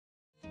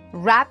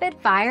Rapid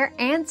fire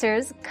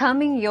answers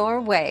coming your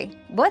way.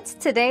 What's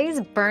today's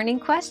burning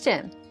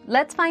question?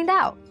 Let's find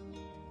out.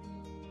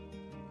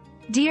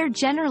 Deer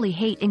generally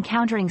hate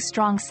encountering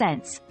strong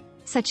scents,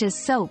 such as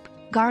soap,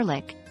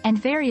 garlic, and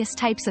various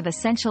types of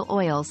essential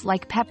oils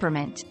like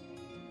peppermint.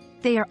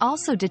 They are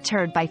also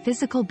deterred by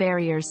physical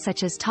barriers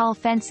such as tall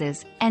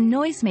fences, and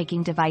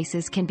noise-making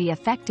devices can be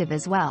effective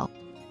as well.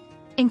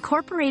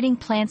 Incorporating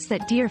plants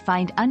that deer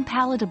find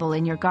unpalatable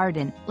in your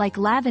garden, like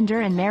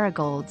lavender and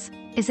marigolds,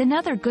 is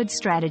another good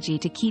strategy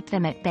to keep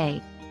them at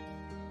bay.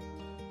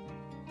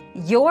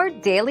 Your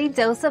daily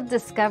dose of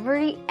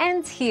discovery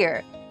ends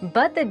here,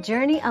 but the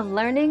journey of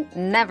learning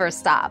never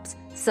stops.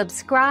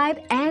 Subscribe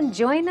and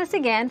join us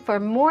again for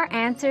more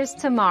answers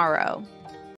tomorrow.